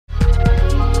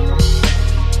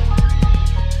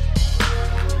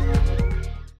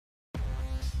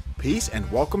Peace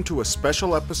and welcome to a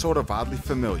special episode of Oddly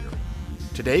Familiar.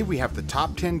 Today we have the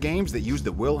top 10 games that use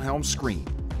the Wilhelm Scream.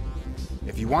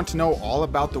 If you want to know all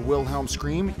about the Wilhelm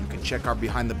Scream, you can check our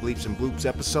Behind the Bleeps and Bloops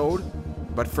episode.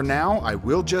 But for now, I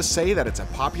will just say that it's a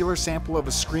popular sample of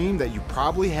a scream that you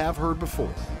probably have heard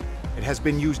before. It has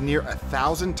been used near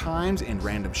 1,000 times in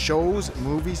random shows,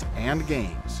 movies, and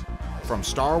games. From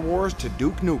Star Wars to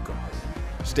Duke Nukem.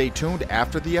 Stay tuned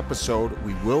after the episode.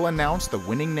 We will announce the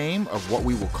winning name of what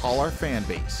we will call our fan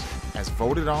base, as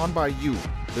voted on by you,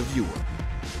 the viewer.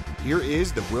 Here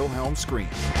is the Wilhelm Scream.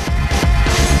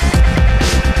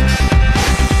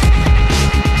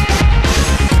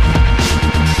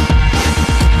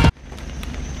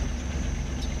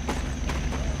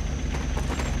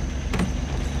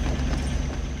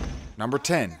 Number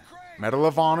 10, Medal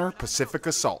of Honor Pacific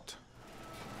Assault.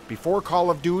 Before Call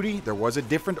of Duty, there was a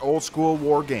different old-school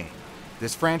war game.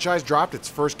 This franchise dropped its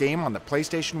first game on the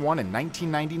PlayStation 1 in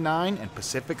 1999, and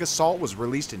Pacific Assault was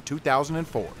released in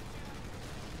 2004.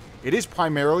 It is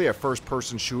primarily a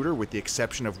first-person shooter with the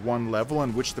exception of one level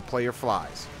in which the player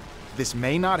flies. This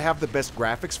may not have the best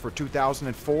graphics for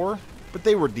 2004, but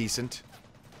they were decent.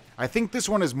 I think this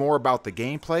one is more about the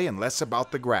gameplay and less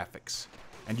about the graphics.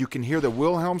 And you can hear the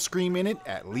Wilhelm Scream in it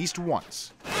at least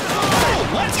once.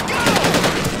 Oh, let's go!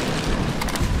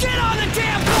 Get on the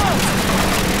damn boat!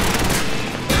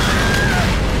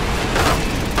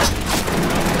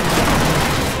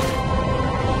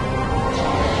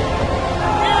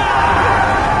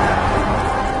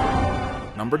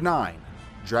 Number 9,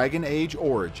 Dragon Age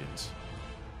Origins.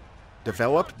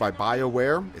 Developed by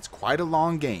BioWare, it's quite a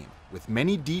long game, with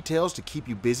many details to keep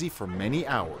you busy for many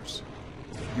hours.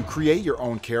 You create your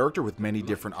own character with many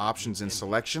different options and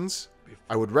selections.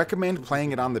 I would recommend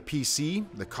playing it on the PC.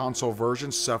 The console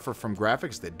versions suffer from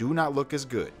graphics that do not look as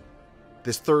good.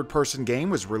 This third-person game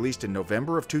was released in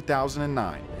November of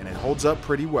 2009, and it holds up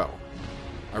pretty well.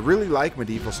 I really like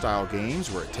medieval-style games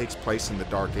where it takes place in the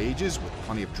Dark Ages with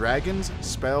plenty of dragons,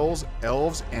 spells,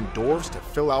 elves, and dwarves to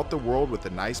fill out the world with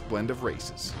a nice blend of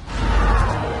races.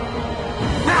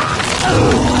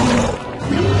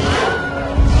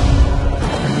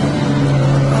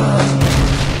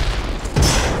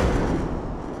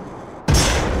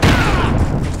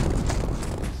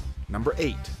 Number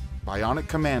 8, Bionic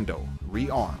Commando,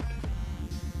 Rearmed.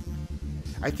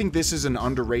 I think this is an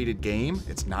underrated game.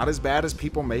 It's not as bad as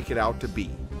people make it out to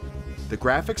be. The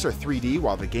graphics are 3D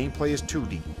while the gameplay is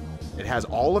 2D. It has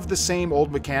all of the same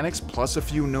old mechanics plus a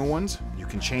few new ones. You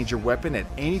can change your weapon at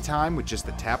any time with just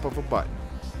the tap of a button.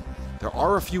 There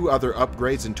are a few other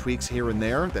upgrades and tweaks here and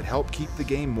there that help keep the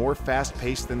game more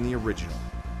fast-paced than the original.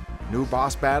 New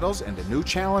boss battles, and a new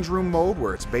challenge room mode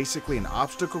where it's basically an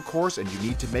obstacle course and you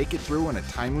need to make it through in a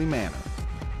timely manner.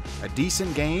 A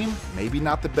decent game, maybe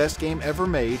not the best game ever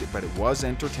made, but it was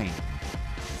entertaining.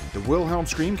 The Wilhelm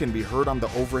Scream can be heard on the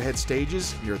overhead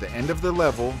stages. Near the end of the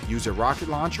level, use a rocket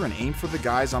launcher and aim for the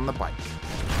guys on the bike.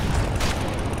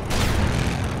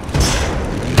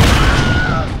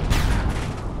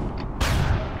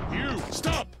 You,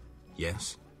 stop!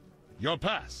 Yes? Your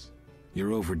pass.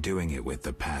 You're overdoing it with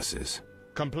the passes.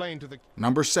 Complain to the...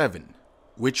 Number 7,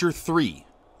 Witcher 3,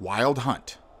 Wild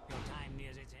Hunt.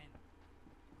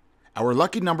 Our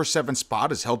lucky number 7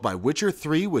 spot is held by Witcher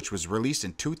 3, which was released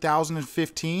in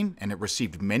 2015, and it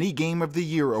received many Game of the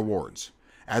Year awards.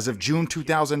 As of June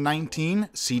 2019,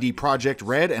 CD Projekt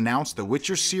Red announced the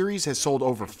Witcher series has sold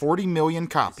over 40 million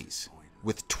copies,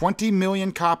 with 20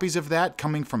 million copies of that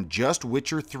coming from just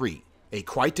Witcher 3. A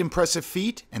quite impressive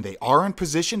feat, and they are in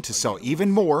position to sell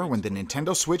even more when the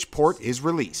Nintendo Switch port is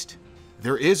released.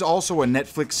 There is also a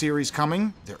Netflix series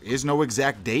coming. There is no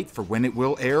exact date for when it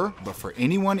will air, but for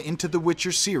anyone into the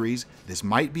Witcher series, this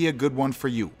might be a good one for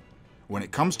you. When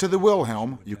it comes to the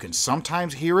Wilhelm, you can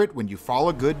sometimes hear it when you fall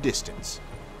a good distance.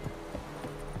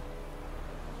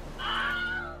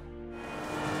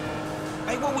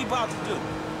 Hey, what we about to do?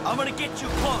 I'm gonna get you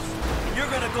close, and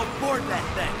you're gonna go board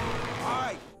that thing. All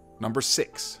right. Number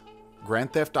 6,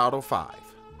 Grand Theft Auto 5.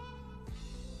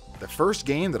 The first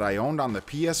game that I owned on the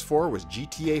PS4 was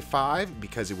GTA 5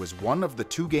 because it was one of the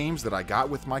 2 games that I got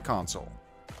with my console.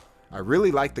 I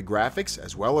really like the graphics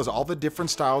as well as all the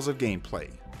different styles of gameplay.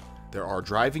 There are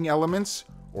driving elements,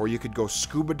 or you could go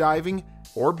scuba diving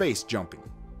or base jumping,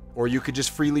 or you could just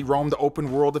freely roam the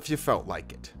open world if you felt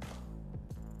like it.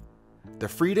 The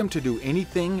freedom to do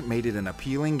anything made it an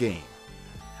appealing game.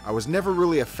 I was never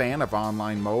really a fan of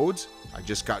online modes. I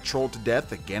just got trolled to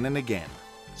death again and again,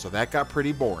 so that got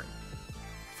pretty boring.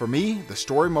 For me, the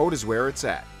story mode is where it's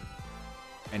at.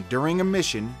 And during a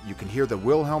mission, you can hear the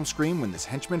Wilhelm Scream when this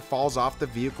henchman falls off the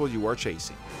vehicle you are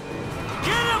chasing.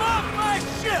 Get him off my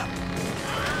ship!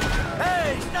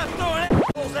 Hey, stop throwing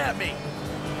apples at me!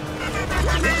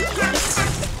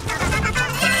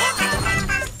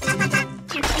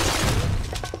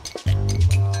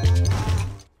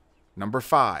 Number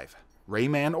 5,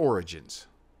 Rayman Origins.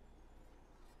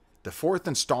 The fourth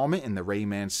installment in the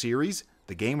Rayman series,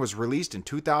 the game was released in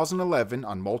 2011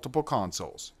 on multiple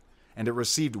consoles, and it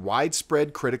received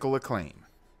widespread critical acclaim.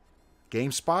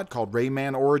 GameSpot called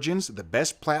Rayman Origins the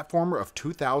best platformer of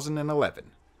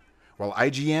 2011, while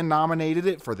IGN nominated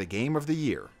it for the Game of the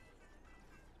Year.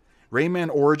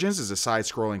 Rayman Origins is a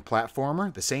side-scrolling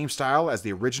platformer, the same style as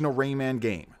the original Rayman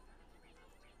game.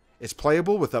 It's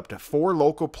playable with up to 4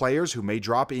 local players who may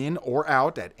drop in or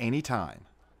out at any time.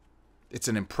 It's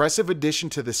an impressive addition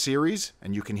to the series,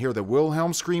 and you can hear the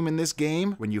Wilhelm Scream in this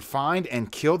game when you find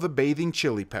and kill the bathing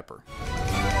chili pepper.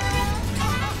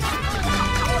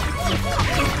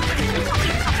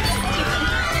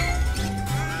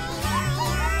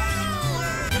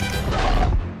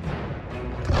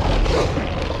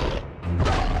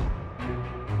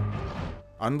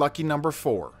 Unlucky number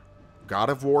 4, God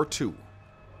of War 2.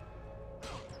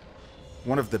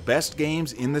 One of the best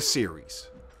games in the series.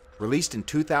 Released in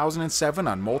 2007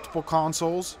 on multiple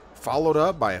consoles, followed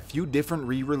up by a few different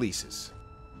re-releases.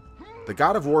 The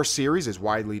God of War series is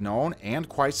widely known and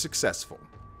quite successful.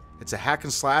 It's a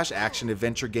hack-and-slash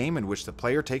action-adventure game in which the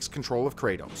player takes control of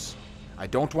Kratos. I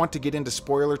don't want to get into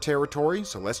spoiler territory,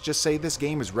 so let's just say this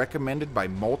game is recommended by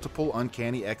multiple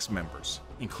Uncanny X members,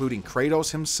 including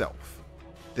Kratos himself.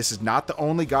 This is not the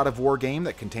only God of War game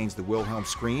that contains the Wilhelm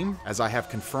Scream, as I have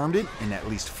confirmed it in at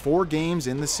least 4 games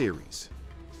in the series.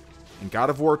 In God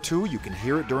of War 2, you can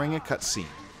hear it during a cutscene,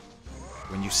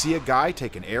 when you see a guy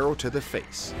take an arrow to the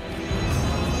face.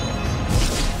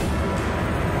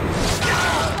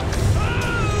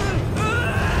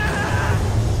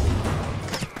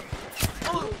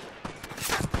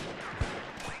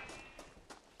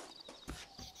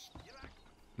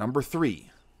 Number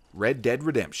 3, Red Dead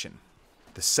Redemption.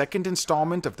 The second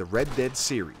installment of the Red Dead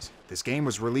series. This game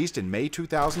was released in May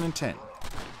 2010.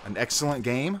 An excellent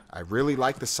game. I really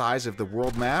like the size of the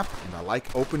world map, and I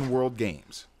like open world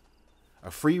games.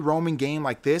 A free roaming game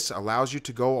like this allows you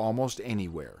to go almost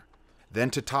anywhere.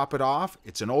 Then to top it off,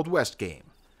 it's an Old West game.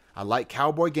 I like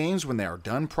cowboy games when they are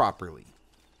done properly.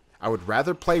 I would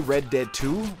rather play Red Dead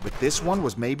 2, but this one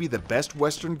was maybe the best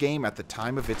Western game at the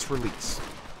time of its release.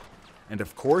 And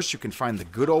of course, you can find the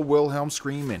good old Wilhelm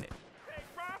Scream in it.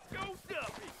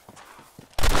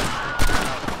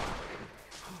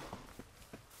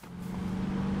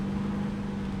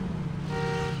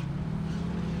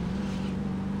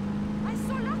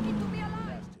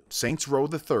 Saints Row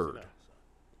the Third.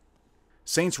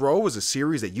 Saints Row was a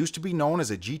series that used to be known as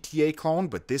a GTA clone,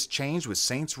 but this changed with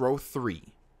Saints Row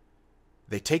 3.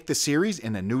 They take the series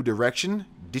in a new direction,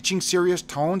 ditching serious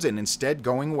tones and instead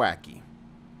going wacky.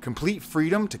 Complete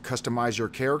freedom to customize your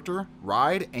character,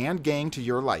 ride, and gang to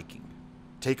your liking.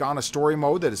 Take on a story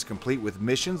mode that is complete with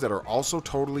missions that are also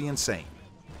totally insane.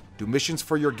 Do missions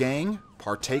for your gang,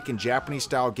 partake in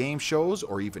Japanese-style game shows,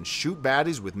 or even shoot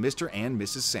baddies with Mr. and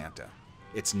Mrs. Santa.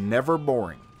 It's never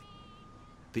boring.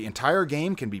 The entire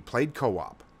game can be played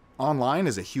co-op. Online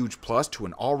is a huge plus to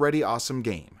an already awesome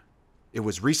game. It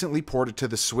was recently ported to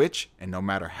the Switch, and no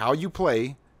matter how you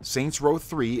play, Saints Row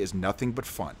 3 is nothing but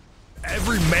fun.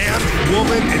 Every man,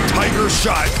 woman, and tiger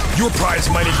shot, your prize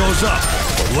money goes up.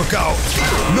 But look out,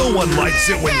 no one likes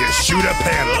it when you shoot a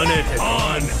panda.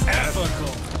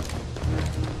 Unethical.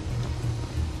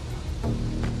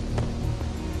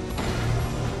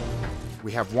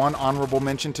 We have one honorable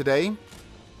mention today,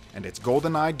 and it's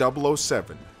GoldenEye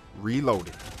 007,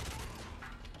 Reloaded.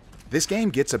 This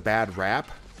game gets a bad rap,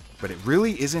 but it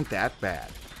really isn't that bad.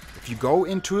 If you go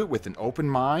into it with an open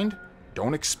mind,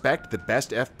 don't expect the best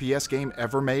FPS game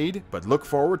ever made, but look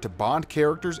forward to Bond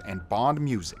characters and Bond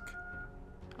music.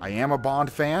 I am a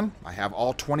Bond fan, I have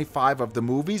all 25 of the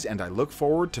movies, and I look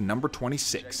forward to number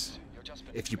 26.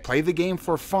 If you play the game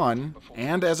for fun,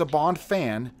 and as a Bond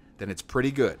fan, then it's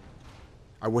pretty good.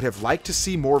 I would have liked to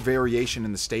see more variation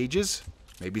in the stages,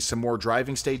 maybe some more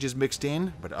driving stages mixed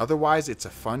in, but otherwise it's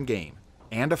a fun game,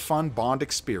 and a fun Bond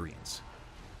experience.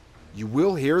 You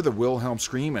will hear the Wilhelm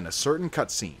Scream in a certain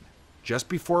cutscene. Just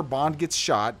before Bond gets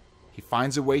shot, he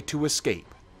finds a way to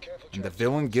escape, and the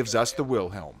villain gives us the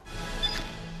Wilhelm.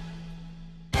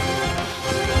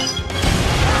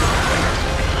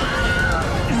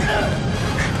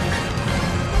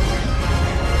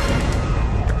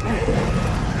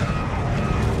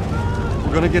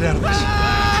 We're gonna get out of this.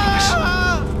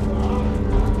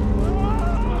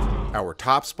 Our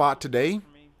top spot today,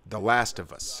 The Last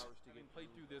of Us.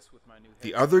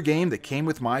 The other game that came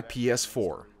with my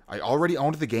PS4. I already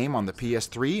owned the game on the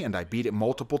PS3 and I beat it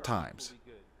multiple times.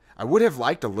 I would have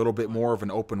liked a little bit more of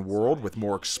an open world with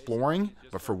more exploring,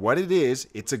 but for what it is,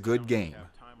 it's a good game.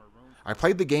 I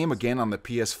played the game again on the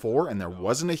PS4 and there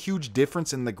wasn't a huge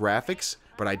difference in the graphics,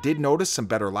 but I did notice some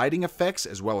better lighting effects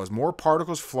as well as more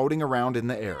particles floating around in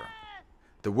the air.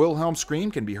 The Wilhelm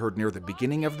Scream can be heard near the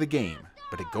beginning of the game,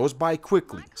 but it goes by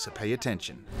quickly, so pay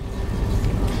attention.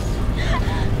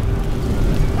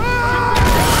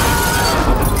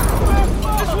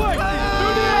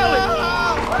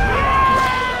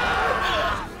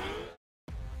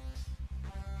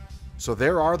 So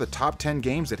there are the top 10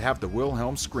 games that have the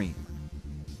Wilhelm Scream.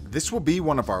 This will be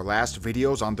one of our last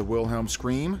videos on the Wilhelm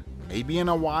Scream. Maybe in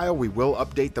a while we will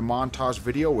update the montage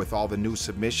video with all the new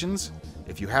submissions.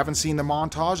 If you haven't seen the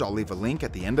montage, I'll leave a link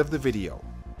at the end of the video.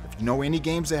 If you know any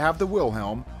games that have the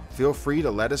Wilhelm, feel free to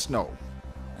let us know.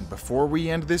 And before we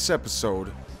end this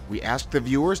episode, we asked the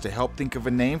viewers to help think of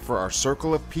a name for our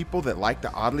circle of people that like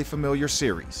the Oddly Familiar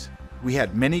series. We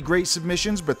had many great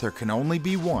submissions, but there can only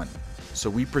be one. So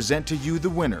we present to you the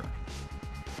winner.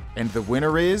 And the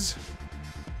winner is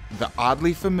the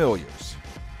Oddly Familiars.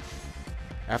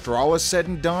 After all is said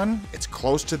and done, it's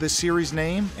close to the series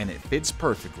name and it fits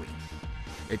perfectly.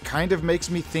 It kind of makes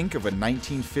me think of a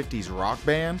 1950s rock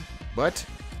band, but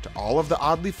to all of the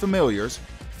Oddly Familiars,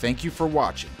 thank you for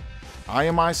watching. I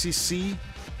am ICC,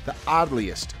 the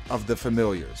oddliest of the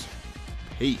familiars.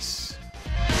 Peace.